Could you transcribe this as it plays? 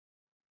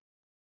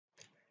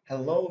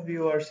Hello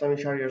viewers, আমি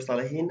শাহরিয়ার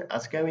সালেহীন।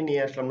 আজকে আমি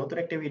নিয়ে আসলাম নতুন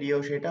একটা ভিডিও।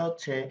 সেটা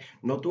হচ্ছে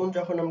নতুন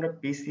যখন আমরা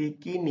পিসি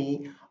কিনি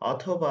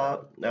অথবা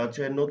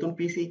নতুন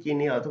পিসি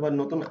কিনি অথবা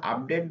নতুন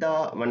আপডেট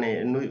দেওয়া মানে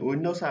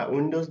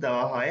উইন্ডোজ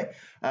দেওয়া হয়,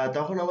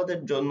 তখন আমাদের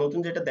নতুন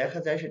যেটা দেখা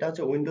যায় সেটা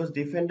হচ্ছে উইন্ডোজ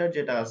ডিফেন্ডার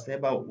যেটা আছে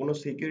বা কোনো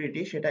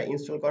সিকিউরিটি সেটা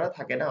ইনস্টল করা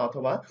থাকে না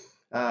অথবা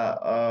আহ,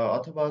 আহ,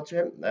 অথবা হচ্ছে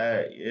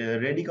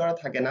রেডি করা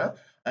থাকে না।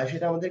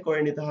 সেটা আমাদের করে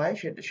নিতে হয়।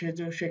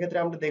 সেক্ষেত্রে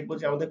আমরা দেখবো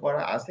যে আমাদের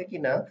করা আছে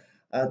কিনা।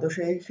 তো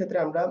সেই ক্ষেত্রে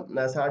আমরা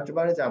সার্চ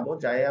বারে যাব,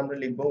 যাই আমরা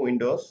লিখবো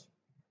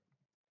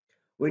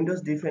উইন্ডোজ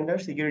ডিফেন্ডার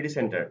সিকিউরিটি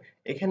সেন্টার।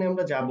 এখানে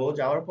আমরা যাব,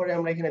 যাওয়ার পরে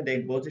আমরা এখানে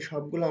দেখবো যে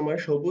সবগুলো আমার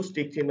সবুজ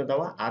টিক চিহ্ন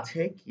দেওয়া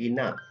আছে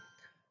কিনা।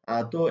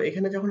 তো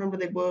এখানে যখন আমরা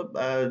দেখবো,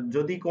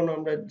 যদি কোনো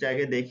আমরা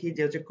জায়গায় দেখি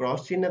যে হচ্ছে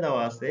ক্রস চিহ্ন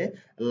দেওয়া আছে,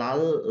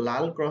 লাল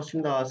লাল ক্রস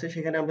চিহ্ন দেওয়া আছে,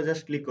 সেখানে আমরা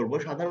জাস্ট ক্লিক করব।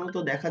 সাধারণত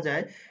দেখা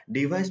যায়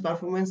ডিভাইস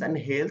পারফরমেন্স এন্ড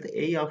হেলথ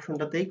এই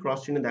অপশনটাতেই ক্রস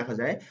চিহ্ন দেখা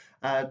যায়।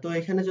 তো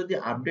এখানে যদি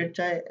আপডেট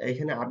চায়,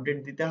 এখানে আপডেট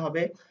দিতে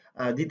হবে।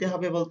 দিতে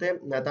হবে বলতে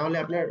তাহলে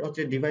আপনার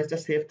হচ্ছে ডিভাইসটা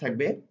সেফ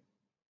থাকবে।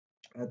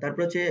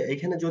 তারপর হচ্ছে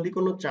এখানে যদি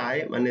কোনো চায়,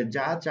 মানে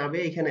যা চাবে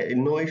এখানে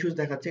নো ইস্যুস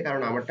দেখাচ্ছে,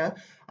 কারণ আমারটা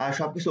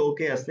সবকিছু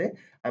ওকে আছে।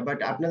 বাট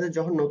আপনাদের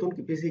যখন নতুন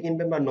পিসি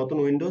কিনবেন বা নতুন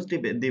উইন্ডোজ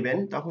দিবেন,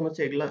 তখন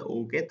হচ্ছে এগুলা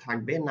ওকে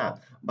থাকবে না,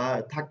 বা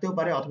থাকতেও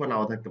পারে অথবা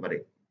নাও থাকতে পারে।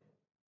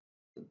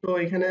 তো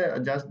এখানে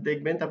জাস্ট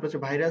দেখবেন, তারপর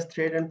হচ্ছে ভাইরাস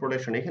থ্রেড এন্ড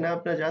প্রোটেকশন, এখানে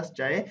আপনার জাস্ট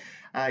চাই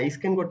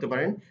স্ক্যান করতে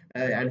পারেন,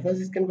 অ্যাডভান্স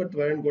স্ক্যান করতে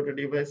পারেন গোটা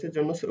ডিভাইসের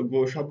জন্য,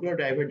 সবগুলো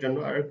ড্রাইভের জন্য,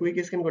 আর কুইক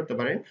স্ক্যান করতে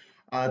পারেন।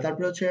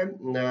 তারপরে হচ্ছে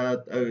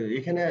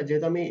এখানে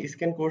যেহেতু আমি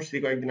স্ক্যান করছি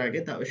কয়েকদিন আগে,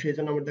 সেই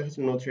জন্য আমার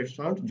দেখাচ্ছে নো থ্রেড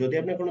ফাউন্ড। যদি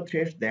আপনার কোনো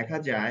থ্রেড দেখা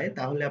যায়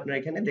তাহলে আপনার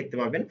এখানে দেখতে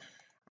পাবেন।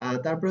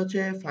 তারপর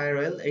হচ্ছে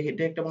ফায়ারওয়েল,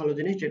 এটা একটা ভালো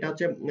জিনিস, যেটা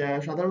হচ্ছে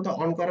সাধারণত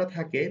অন করা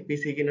থাকে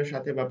পিসি কেনার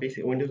সাথে বা পিসি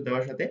উইন্ডোজ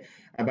দেওয়ার সাথে।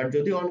 আবার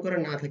যদি অন করা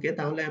না থাকে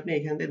তাহলে আপনি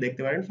এখান থেকে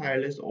দেখতে পারেন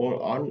ফায়ারলেস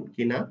অন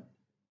কিনা।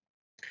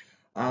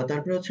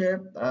 তারপরে হচ্ছে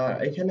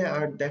এখানে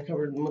আর দেখার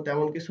মতো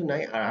তেমন কিছু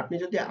নাই। আর আপনি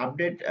যদি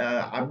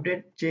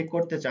আপডেট চেক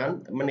করতে চান,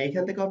 মানে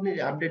এখান থেকে আপনি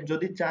আপডেট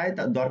যদি চায়,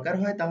 দরকার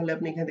হয়, তাহলে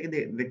আপনি এখান থেকে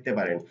দেখতে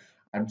পারেন।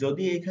 আর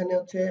যদি এখানে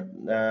হচ্ছে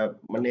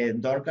মানে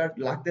দরকার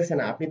লাগতেছে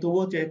না, আপনি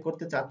তবুও চেক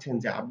করতে চাচ্ছেন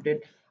যে আপডেট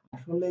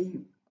আসলেই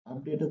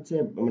আপডেট হচ্ছে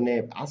মানে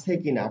আছে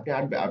কিনা, আপনি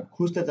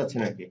খুঁজতে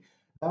চাচ্ছেন আর কি,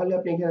 তাহলে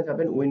আপনি এখানে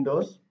যাবেন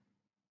উইন্ডোজ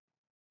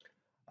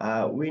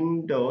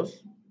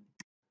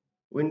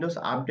উইন্ডোজ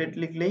আপডেট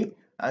লিখলেই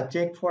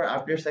চেক ফর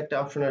আপডেটস একটা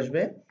অপশন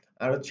আসবে।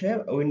 আর হচ্ছে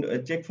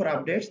চেক ফর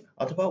আপডেটস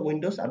অথবা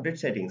উইন্ডোজ আপডেট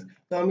সেটিংস।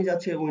 তো আমি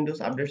যাচ্ছি উইন্ডোজ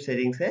আপডেট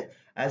সেটিংসে।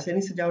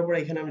 সেটিংসে যাওয়ার পর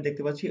এখানে আমি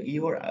দেখতে পাচ্ছি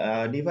your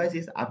device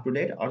is up to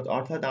date,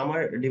 অর্থাৎ আমার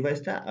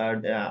ডিভাইসটা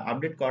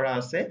আপডেট করা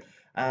আছে।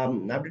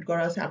 আপডেট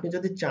করা আছে। আপনি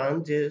যদি চান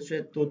যে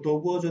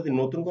তবুও যদি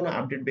নতুন কোনো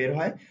আপডেট বের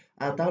হয়,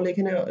 তাহলে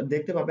এখানে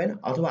দেখতে পাবেন।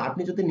 অথবা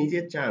আপনি যদি নিজে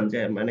চান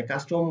যে মানে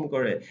কাস্টম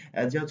করে,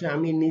 যে হচ্ছে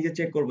আমি নিজে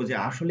চেক করব যে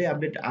আসলে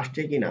আপডেট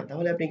আসছে কিনা,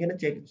 তাহলে আপনি এখানে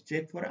চেক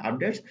চেক ফর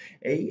আপডেটস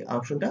এই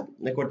অপশনটা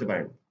করতে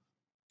পারেন।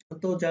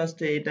 তো জাস্ট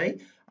এটাই।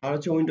 আর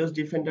হচ্ছে উইন্ডোজ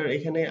ডিফেন্ডার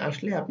এখানে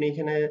আসলে আপনি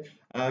এখানে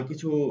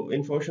কিছু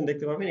ইনফরমেশন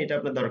দেখতে পাবেন, এটা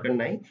আপনার দরকার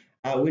নাই।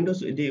 উইন্ডোজ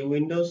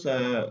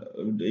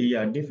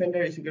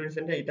ডিফেন্ডার সিকিউরিটি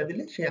সেন্টার এটা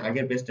দিলে সে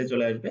আগের পেজটায়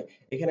চলে আসবে।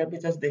 এখানে আপনি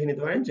জাস্ট দেখে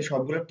নিতে পারেন যে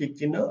সবগুলো টিক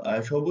চিহ্ন,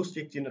 সবুজ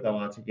টিক চিহ্ন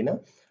দেওয়া আছে কিনা।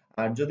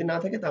 আর যদি না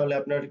থাকে তাহলে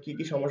আপনার কি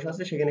কি সমস্যা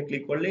আছে সেখানে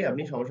ক্লিক করলেই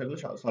আপনি সমস্যাগুলো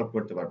সলভ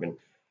করতে পারবেন।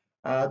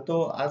 তো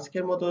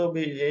আজকের মতো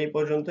এই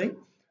পর্যন্তই।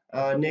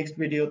 নেক্সট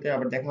ভিডিওতে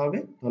আবার দেখা হবে।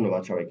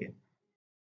 ধন্যবাদ সবাইকে।